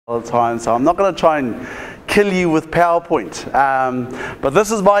all the time, so I'm not going to try and kill you with PowerPoint. But this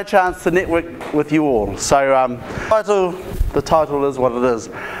is my chance to network with you all. So the title is what it is.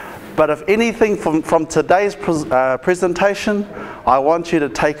 But if anything from today's presentation, I want you to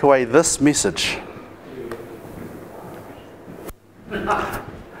take away this message.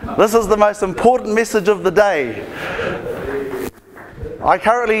 This is the most important message of the day. I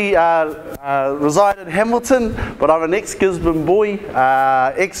currently reside in Hamilton, but I'm an ex-Gisborne boy,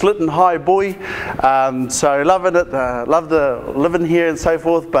 ex-Lytton High boy, so loving it, love the living here and so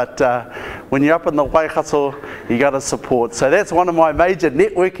forth, but when you're up in the Waikato, you got to support. So that's one of my major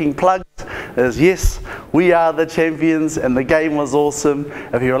networking plugs, is yes, we are the champions and the game was awesome.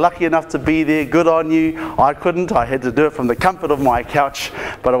 If you were lucky enough to be there, good on you. I couldn't, I had to do it from the comfort of my couch,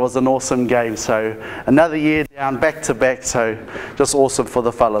 but it was an awesome game. So another year down, back to back, so just awesome for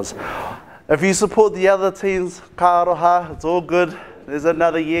the fellas. If you support the other teams, ka aroha, it's all good. There's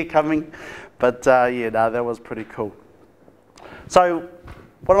another year coming, but yeah, no, that was pretty cool. So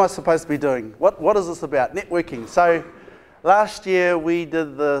what am I supposed to be doing? What is this about? Networking. So last year we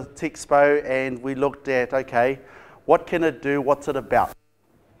did the TechXpo and we looked at, okay, what can it do, what's it about?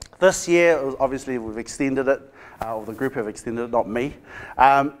 This year, obviously we've extended it, or the group have extended it, not me,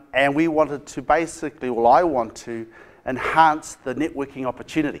 and we wanted to basically, well, I want to enhance the networking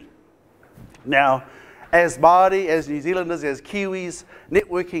opportunity. Now, as Māori, as New Zealanders, as Kiwis,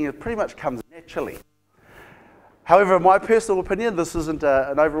 networking it pretty much comes naturally. However, my personal opinion, this isn't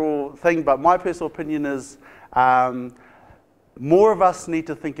an overall thing, but my personal opinion is more of us need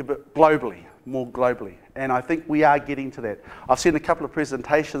to think a bit globally, more globally, and I think we are getting to that. I've seen a couple of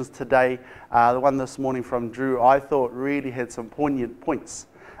presentations today, the one this morning from Drew, I thought really had some poignant points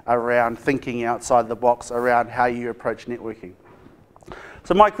around thinking outside the box, around how you approach networking.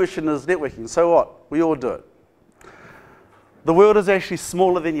 So my question is networking, so what? We all do it. The world is actually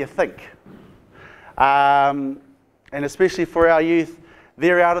smaller than you think. And especially for our youth,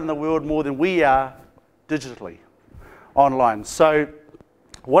 they're out in the world more than we are digitally, online. So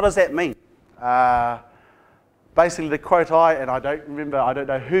what does that mean? Basically the quote and I don't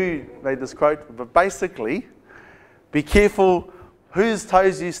know who made this quote, but basically, be careful whose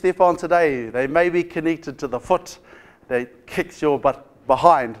toes you step on today. They may be connected to the foot that kicks your butt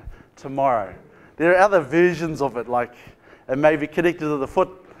behind tomorrow. There are other versions of it, like it may be connected to the foot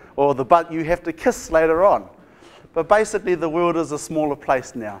or the butt you have to kiss later on. But basically the world is a smaller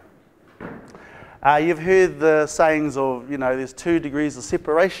place now. You've heard the sayings of, you know, there's 2 degrees of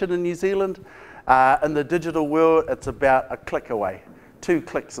separation in New Zealand. In the digital world, it's about a click away. 2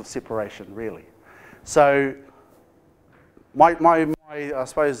 clicks of separation, really. So my I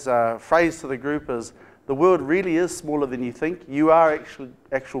suppose, phrase to the group is, the world really is smaller than you think. You are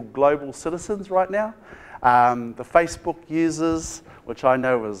actual global citizens right now. The Facebook users, which I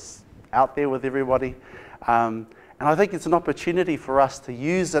know is out there with everybody. And I think it's an opportunity for us to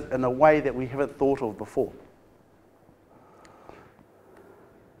use it in a way that we haven't thought of before.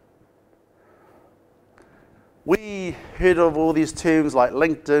 We heard of all these terms like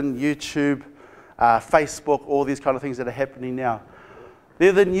LinkedIn, YouTube, Facebook, all these kind of things that are happening now.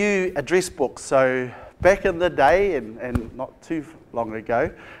 They're the new address books. So back in the day, and not too long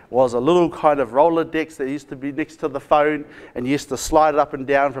ago, was a little kind of Rolodex that used to be next to the phone, and you used to slide it up and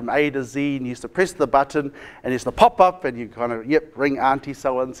down from A to Z, and you used to press the button, and it used to pop up, and you kind of, yep, ring auntie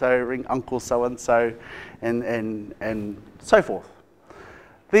so-and-so, ring uncle so-and-so, and so forth.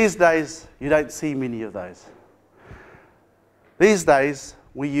 These days, you don't see many of those. These days,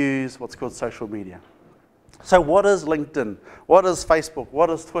 we use what's called social media. So what is LinkedIn? What is Facebook? What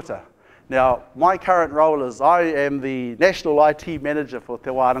is Twitter? Now, my current role is I am the National IT Manager for Te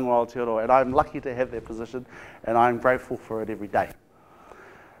Wananga, Aotearoa, and I'm lucky to have that position, and I'm grateful for it every day.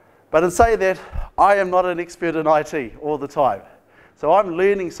 But in saying that, I am not an expert in IT all the time. So I'm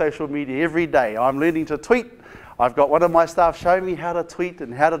learning social media every day. I'm learning to tweet. I've got one of my staff showing me how to tweet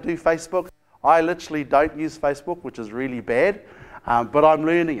and how to do Facebook. I literally don't use Facebook, which is really bad, but I'm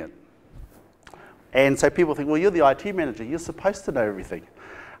learning it. And so people think, well, you're the IT manager, you're supposed to know everything.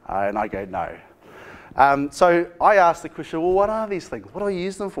 And I go, no. So I asked the question, well, what are these things? What do I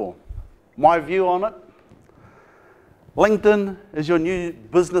use them for? My view on it, LinkedIn is your new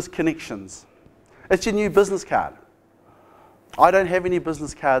business connections. It's your new business card. I don't have any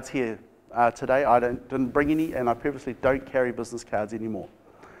business cards here today. I didn't bring any, and I purposely don't carry business cards anymore.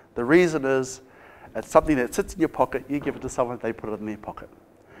 The reason is, it's something that sits in your pocket, you give it to someone, they put it in their pocket.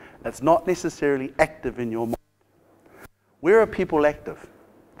 It's not necessarily active in your mind. Where are people active?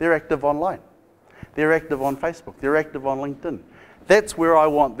 They're active online. They're active on Facebook. They're active on LinkedIn. That's where I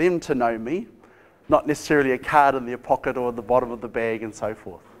want them to know me, not necessarily a card in their pocket or at the bottom of the bag and so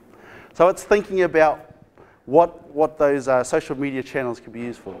forth. So it's thinking about what those social media channels could be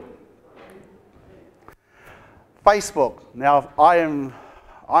used for. Facebook. Now, I'm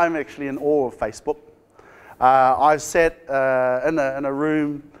actually in awe of Facebook. I've sat in a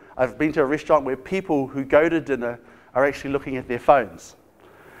room, I've been to a restaurant where people who go to dinner are actually looking at their phones.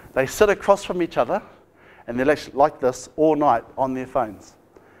 They sit across from each other and they're actually like this all night on their phones.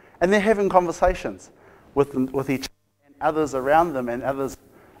 And they're having conversations with each other and others around them and others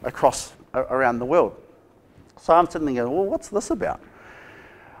around the world. So I'm sitting there going, well, what's this about?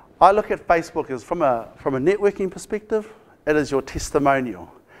 I look at Facebook as from a networking perspective, it is your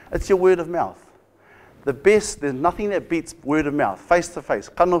testimonial. It's your word of mouth. There's nothing that beats word of mouth, face to face,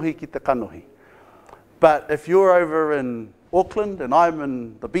 kanohi ki te kanohi. But if you're over in Auckland and I'm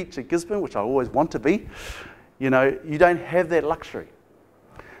in the beach at Gisborne, which I always want to be, you don't have that luxury.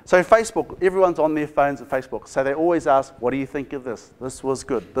 So Facebook, everyone's on their phones at Facebook. So they always ask, what do you think of this? This was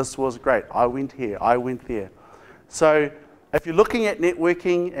good. This was great. I went here. I went there. So if you're looking at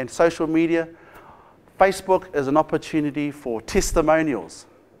networking and social media, Facebook is an opportunity for testimonials.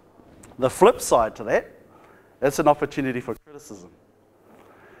 The flip side to that, it's an opportunity for criticism.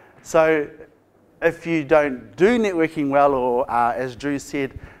 So if you don't do networking well, or as Drew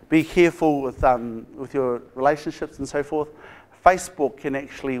said, be careful with your relationships and so forth, Facebook can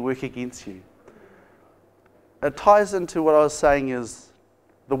actually work against you. It ties into what I was saying is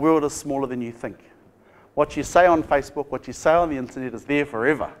the world is smaller than you think. What you say on Facebook, what you say on the internet is there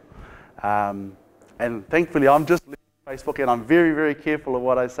forever. And thankfully, I'm just leaving Facebook and I'm very, very careful of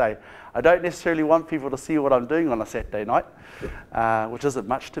what I say. I don't necessarily want people to see what I'm doing on a Saturday night, which isn't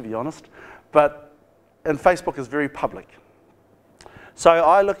much to be honest. And Facebook is very public. So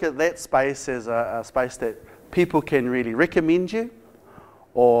I look at that space as a space that people can really recommend you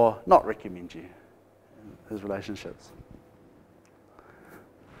or not recommend you in those relationships.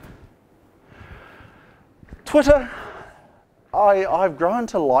 Twitter, I've grown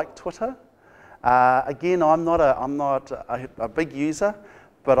to like Twitter. Again, I'm not a big user,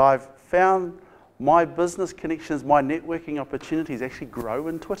 but I've found my business connections, my networking opportunities actually grow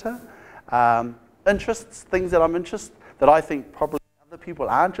in Twitter. Interests, things that I'm interested, that I think probably other people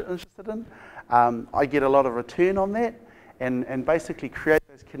aren't interested in. I get a lot of return on that and basically create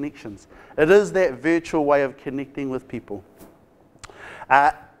those connections. It is that virtual way of connecting with people.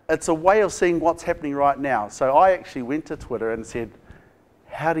 It's a way of seeing what's happening right now. So I actually went to Twitter and said,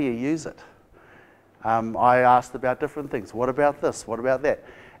 how do you use it? I asked about different things. What about this? What about that?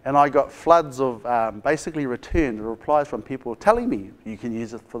 And I got floods of basically replies from people telling me, you can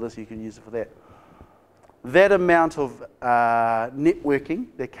use it for this, you can use it for that. That amount of networking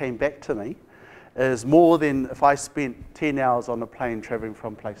that came back to me is more than if I spent 10 hours on a plane traveling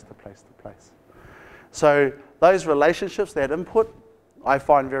from place to place to place. So those relationships, that input, I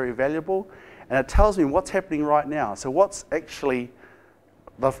find very valuable, and it tells me what's happening right now. So what's actually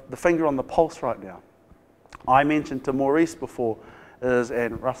the finger on the pulse right now. I mentioned to Maurice before,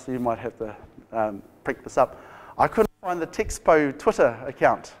 and Russell, you might have to pick this up, I couldn't find the TechXpo Twitter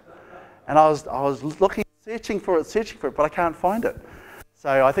account. And I was looking, searching for it, but I can't find it.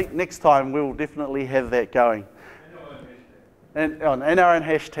 So I think next time we'll definitely have that going. And our own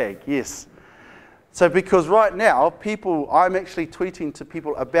hashtag, yes. So because right now, I'm actually tweeting to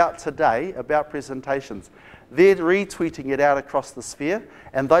people about today, about presentations. They're retweeting it out across the sphere,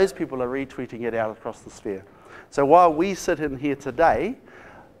 and those people are retweeting it out across the sphere. So while we sit in here today,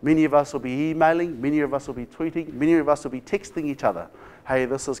 many of us will be emailing, many of us will be tweeting, many of us will be texting each other. Hey,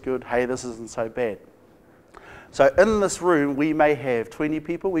 this is good. Hey, this isn't so bad. So in this room, we may have 20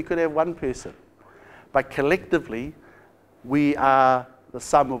 people. We could have one person. But collectively, we are the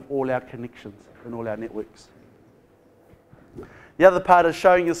sum of all our connections and all our networks. The other part is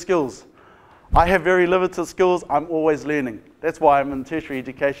showing your skills. I have very limited skills. I'm always learning. That's why I'm in tertiary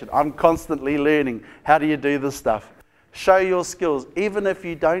education. I'm constantly learning. How do you do this stuff? Show your skills, even if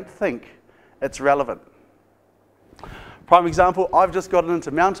you don't think it's relevant. Prime example, I've just gotten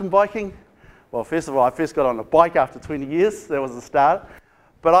into mountain biking. Well, first of all, I first got on a bike after 20 years. That was the start.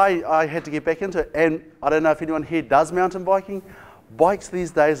 But I had to get back into it. And I don't know if anyone here does mountain biking. Bikes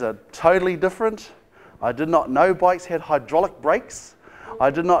these days are totally different. I did not know bikes had hydraulic brakes. I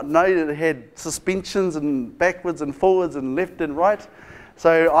did not know that it had suspensions and backwards and forwards and left and right.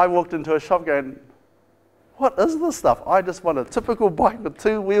 So I walked into a shop going, what is this stuff? I just want a typical bike with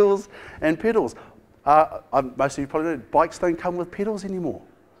 2 wheels and pedals. Most of you probably know bikes don't come with pedals anymore.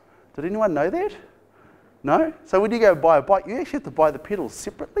 Did anyone know that? No? So when you go buy a bike, you actually have to buy the pedals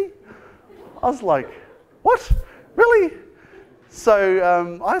separately? I was like, what? Really?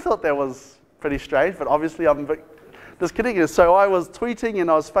 So I thought that was pretty strange, but obviously I'm disconnected. So I was tweeting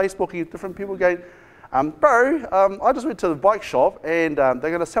and I was Facebooking at different people going, bro, I just went to the bike shop and they're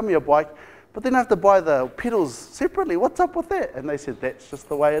going to sell me a bike, but then I have to buy the pedals separately. What's up with that? And they said, that's just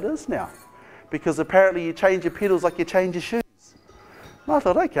the way it is now. Because apparently you change your pedals like you change your shoes. And I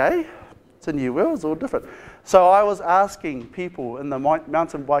thought, okay, it's a new world, it's all different. So I was asking people in the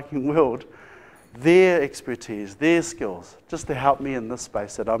mountain biking world their expertise, their skills, just to help me in this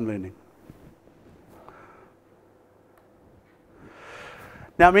space that I'm learning.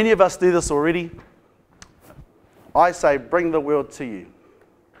 Now, many of us do this already. I say, bring the world to you.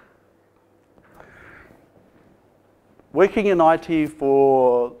 Working in IT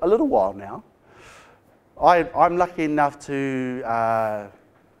for a little while now, I'm lucky enough to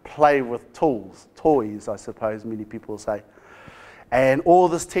play with toys, I suppose many people say. And all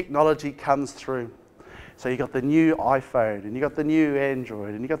this technology comes through. So you got the new iPhone, and you got the new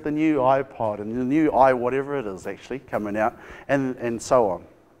Android, and you got the new iPod, and the new whatever it is actually coming out, and so on.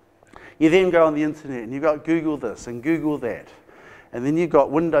 You then go on the internet, and you've got Google this and Google that. And then you've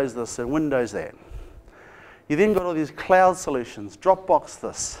got Windows this and Windows that. You then got all these cloud solutions, Dropbox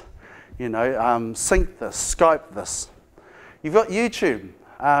this, Sync this, Skype this. You've got YouTube.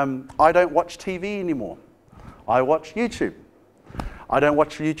 I don't watch TV anymore. I watch YouTube. I don't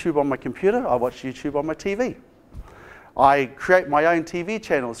watch YouTube on my computer. I watch YouTube on my TV. I create my own TV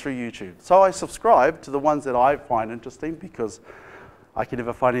channels through YouTube. So I subscribe to the ones that I find interesting because I can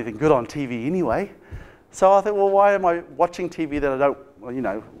never find anything good on TV anyway. So I thought, well, why am I watching TV that I don't,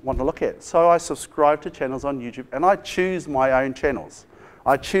 want to look at? So I subscribe to channels on YouTube, and I choose my own channels.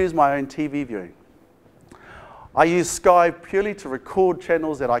 I choose my own TV viewing. I use Sky purely to record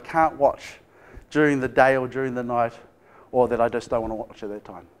channels that I can't watch during the day or during the night, or that I just don't want to watch at that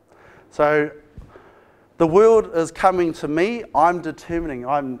time. So the world is coming to me. I'm determining,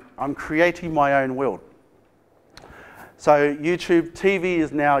 I'm creating my own world. So YouTube TV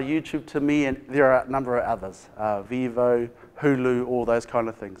is now YouTube to me, and there are a number of others, Vivo, Hulu, all those kind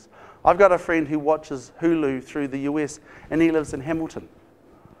of things. I've got a friend who watches Hulu through the US, and he lives in Hamilton.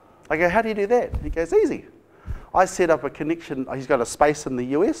 I go, how do you do that? He goes, easy. I set up a connection. He's got a space in the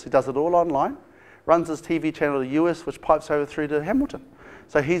US. He does it all online. Runs his TV channel to the US, which pipes over through to Hamilton.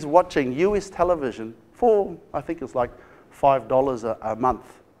 So he's watching US television for, I think it's like $5 a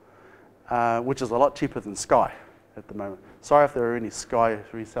month, which is a lot cheaper than Sky at the moment. Sorry if there are any Sky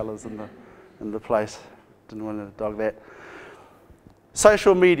resellers in the place. Didn't want to dog that.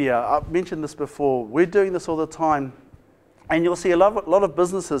 Social media, I've mentioned this before. We're doing this all the time. And you'll see a lot of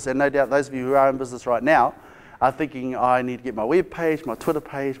businesses, and no doubt those of you who are in business right now are thinking, I need to get my web page, my Twitter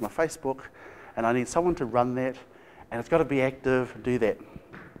page, my Facebook, and I need someone to run that, and it's got to be active, do that.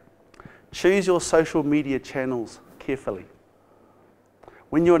 Choose your social media channels carefully.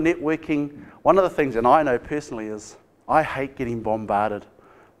 When you're networking, one of the things, and I know personally, is I hate getting bombarded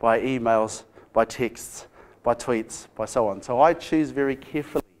by emails, by texts, by tweets, by so on. So I choose very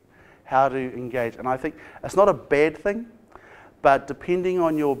carefully how to engage, and I think it's not a bad thing, but depending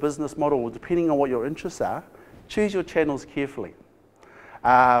on your business model, or depending on what your interests are, choose your channels carefully.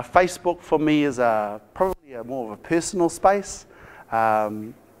 Facebook for me is probably more of a personal space.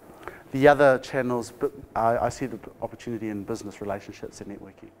 The other channels, I see the opportunity in business relationships and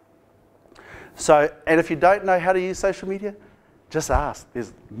networking. So, and if you don't know how to use social media, just ask.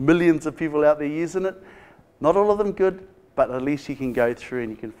 There's millions of people out there using it. Not all of them good, but at least you can go through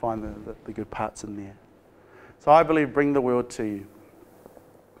and you can find the good parts in there. So I believe bring the world to you.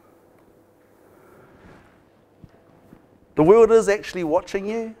 The world is actually watching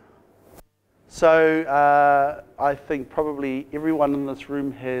you. So I think probably everyone in this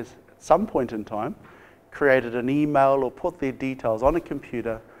room has, at some point in time, created an email or put their details on a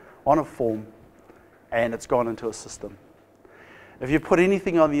computer, on a form, and it's gone into a system. If you put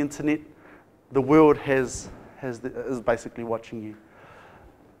anything on the internet, the world is basically watching you.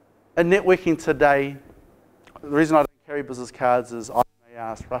 In networking today, the reason I don't carry business cards is I may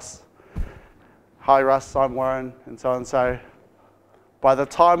ask Russ, hi Russ, I'm Warren, and so on. So by the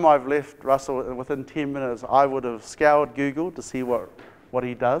time I've left Russell, within 10 minutes, I would have scoured Google to see what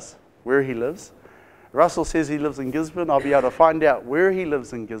he does, where he lives. Russell says he lives in Gisborne. I'll be able to find out where he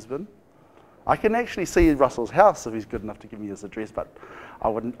lives in Gisborne. I can actually see Russell's house if he's good enough to give me his address, but I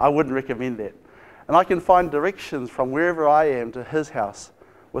wouldn't recommend that. And I can find directions from wherever I am to his house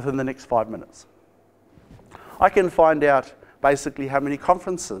within the next 5 minutes. I can find out basically how many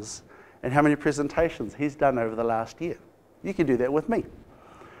conferences and how many presentations he's done over the last year. You can do that with me.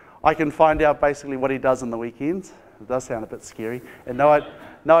 I can find out basically what he does on the weekends. It does sound a bit scary. And no,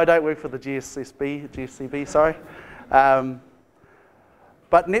 I don't work for the GCB, sorry.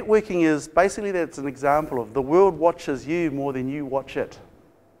 But networking is basically, that's an example of the world watches you more than you watch it.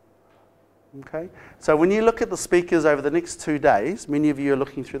 Okay? So when you look at the speakers over the next 2 days, many of you are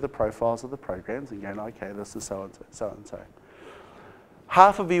looking through the profiles of the programs and going, okay, this is so-and-so, so-and-so.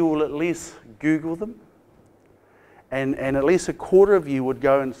 Half of you will at least Google them, and at least a quarter of you would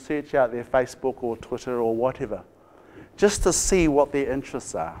go and search out their Facebook or Twitter or whatever, just to see what their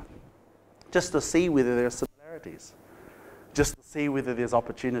interests are, just to see whether there are similarities, just to see whether there's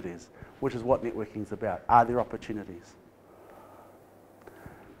opportunities, which is what networking is about. Are there opportunities?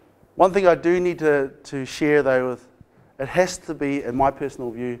 One thing I do need to share, though, it has to be, in my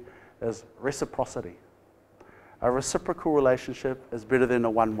personal view, is reciprocity. A reciprocal relationship is better than a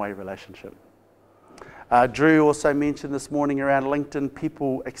one-way relationship. Drew also mentioned this morning around LinkedIn,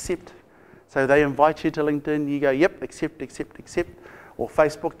 people accept. So they invite you to LinkedIn, you go, yep, accept, accept, accept. Or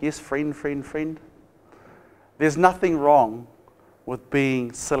Facebook, yes, friend, friend, friend. There's nothing wrong with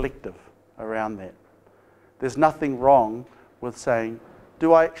being selective around that. There's nothing wrong with saying,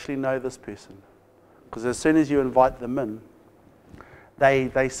 do I actually know this person? Because as soon as you invite them in,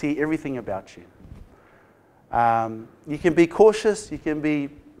 they see everything about you. You can be cautious, you can be,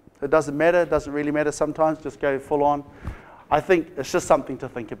 it doesn't matter, it doesn't really matter sometimes, just go full on. I think it's just something to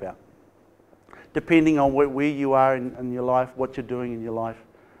think about. Depending on where you are in your life, what you're doing in your life,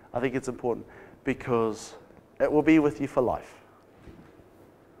 I think it's important because it will be with you for life.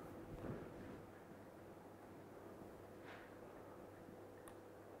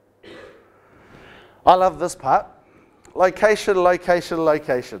 I love this part. Location, location,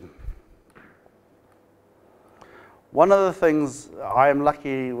 location. One of the things I am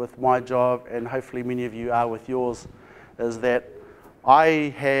lucky with my job, and hopefully many of you are with yours, is that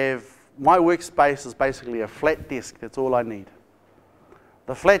I have, my workspace is basically a flat desk. That's all I need.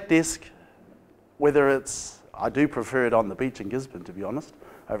 The flat desk, whether it's, I do prefer it on the beach in Gisborne, to be honest,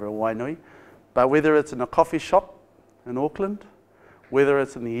 over in Wainui, but whether it's in a coffee shop in Auckland, whether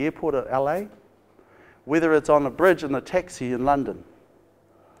it's in the airport at LA, whether it's on a bridge in a taxi in London,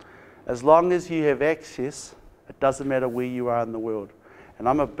 as long as you have access, it doesn't matter where you are in the world. And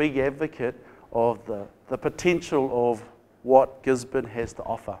I'm a big advocate of the potential of what Gisborne has to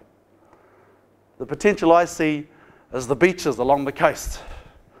offer. The potential I see is the beaches along the coast.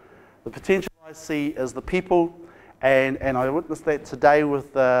 The potential I see is the people, and I witnessed that today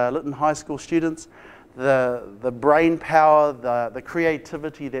with the Lytton High School students, the brain power, the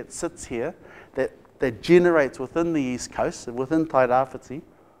creativity that sits here, that generates within the East Coast, within Tairawhiti,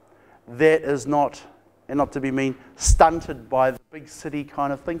 that is not, and not to be mean, stunted by the big city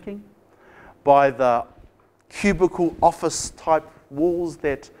kind of thinking, by the cubicle office type walls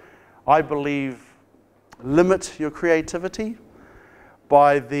that I believe limit your creativity,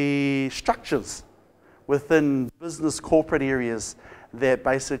 by the structures within business corporate areas that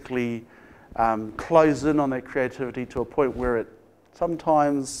basically close in on that creativity to a point where it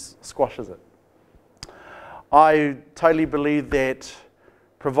sometimes squashes it. I totally believe that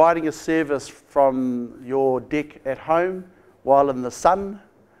providing a service from your deck at home while in the sun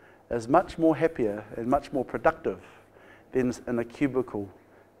is much more happier and much more productive than in a cubicle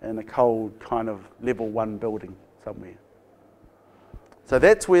in a cold kind of level 1 building somewhere. So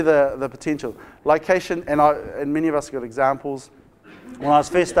that's where the potential. Location, and many of us got examples. When I was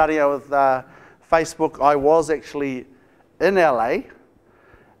first starting out with Facebook, I was actually in LA,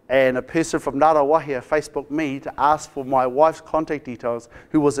 and a person from Tairawhiti Facebooked me to ask for my wife's contact details,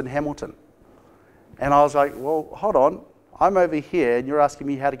 who was in Hamilton. And I was like, well, hold on, I'm over here, and you're asking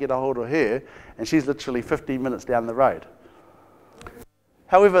me how to get a hold of her, and she's literally 15 minutes down the road.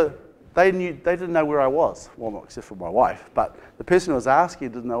 However, they didn't know where I was, well, not except for my wife, but the person who was asking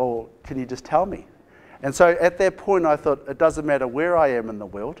didn't know, oh, can you just tell me? And so at that point, I thought, it doesn't matter where I am in the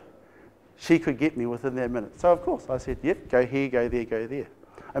world, she could get me within that minute. So of course, I said, yep, go here, go there, go there.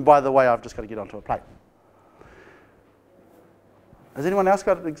 And by the way, I've just got to get onto a plane. Has anyone else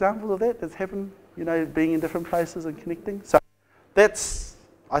got examples of that that's happened, you know, being in different places and connecting? So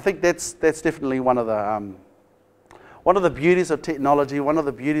I think that's definitely one of the beauties of technology, one of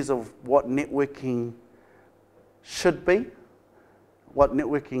the beauties of what networking should be, what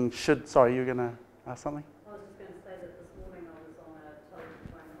networking should, sorry, you were going to ask something? I was just going to say that this morning I was on a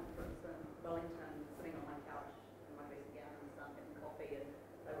television conference in Wellington, sitting on my couch in my best gown and sun, getting coffee, and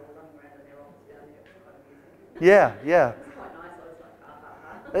they were all running around in their office down there. It was quite amusing. Yeah, yeah. It's quite nice. I was like, ha,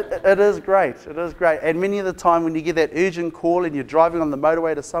 ha, ha. It is great. It is great. And many of the time when you get that urgent call and you're driving on the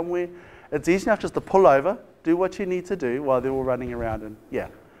motorway to somewhere, it's easy enough just to pull over, do what you need to do while they're all running around. And yeah,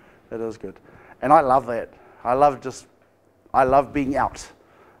 it is good. And I love that. I love being out.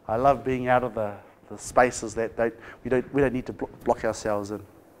 I love being out of the spaces that we don't need to block ourselves in.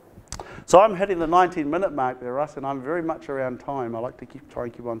 So I'm hitting the 19-minute mark there, Russ, and I'm very much around time. I like to try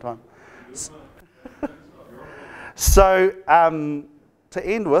and keep on time. So to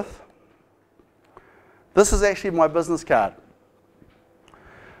end with, this is actually my business card.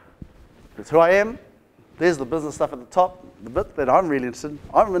 That's who I am. There's the business stuff at the top. The bit that I'm really interested in,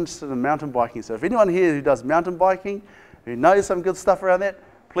 I'm interested in mountain biking. So if anyone here who does mountain biking, who knows some good stuff around that,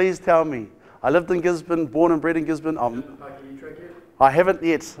 please tell me. I lived in Gisborne, born and bred in Gisborne. I haven't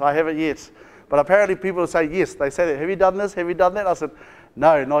yet. But apparently people say yes. They say that, have you done this? Have you done that? I said,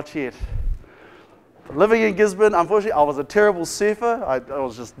 no, not yet. Living in Gisborne, unfortunately, I was a terrible surfer. I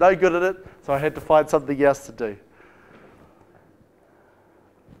was just no good at it, so I had to find something else to do.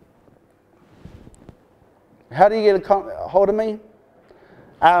 How do you get a hold of me?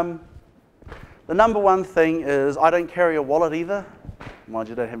 The number one thing is I don't carry a wallet either. Mind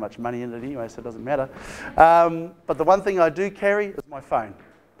you, I don't have much money in it anyway, so it doesn't matter. But the one thing I do carry is my phone.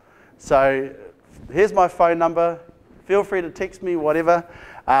 So here's my phone number. Feel free to text me, whatever.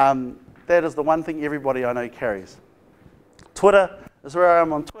 That is the one thing everybody I know carries. Twitter is where I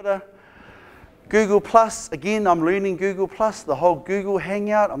am on Twitter. Google Plus, again, I'm learning Google Plus, the whole Google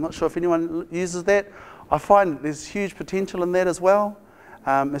Hangout. I'm not sure if anyone uses that. I find there's huge potential in that as well,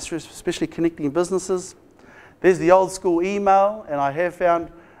 especially connecting businesses. There's the old school email, and I have found,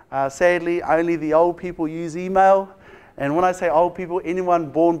 sadly, only the old people use email. And when I say old people, anyone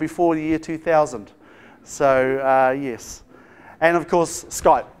born before the year 2000. So, yes. And of course,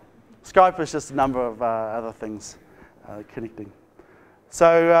 Skype. Skype is just a number of other things connecting.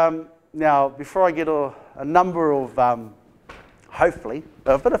 So now, before I get a number of, hopefully,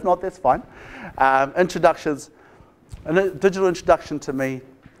 but if not, that's fine, introductions, a digital introduction to me,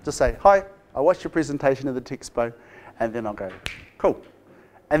 just say, hi, I watched your presentation at the TechXpo, and then I'll go, cool.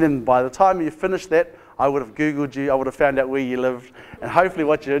 And then by the time you finish that, I would have Googled you, I would have found out where you lived, and hopefully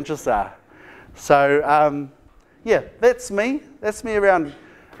what your interests are. So, yeah, that's me. That's me around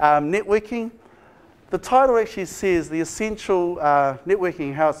networking. The title actually says the essential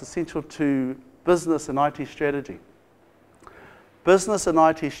networking, how it's essential to business and IT strategy. Business and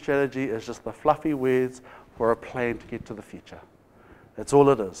IT strategy is just the fluffy words for a plan to get to the future. That's all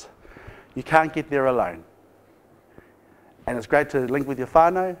it is. You can't get there alone. And it's great to link with your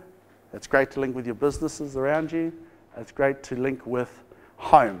whānau. It's great to link with your businesses around you. It's great to link with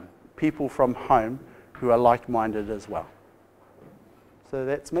home, people from home who are like-minded as well. So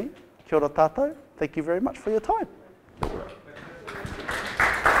that's me. Kia ora tātou. Thank you very much for your time. By the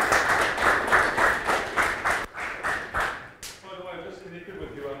way, I've just connected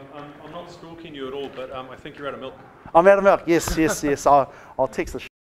with you. I'm not stalking you at all, but I think you're out of milk. I'm out of milk. Yes, yes, yes. I'll text the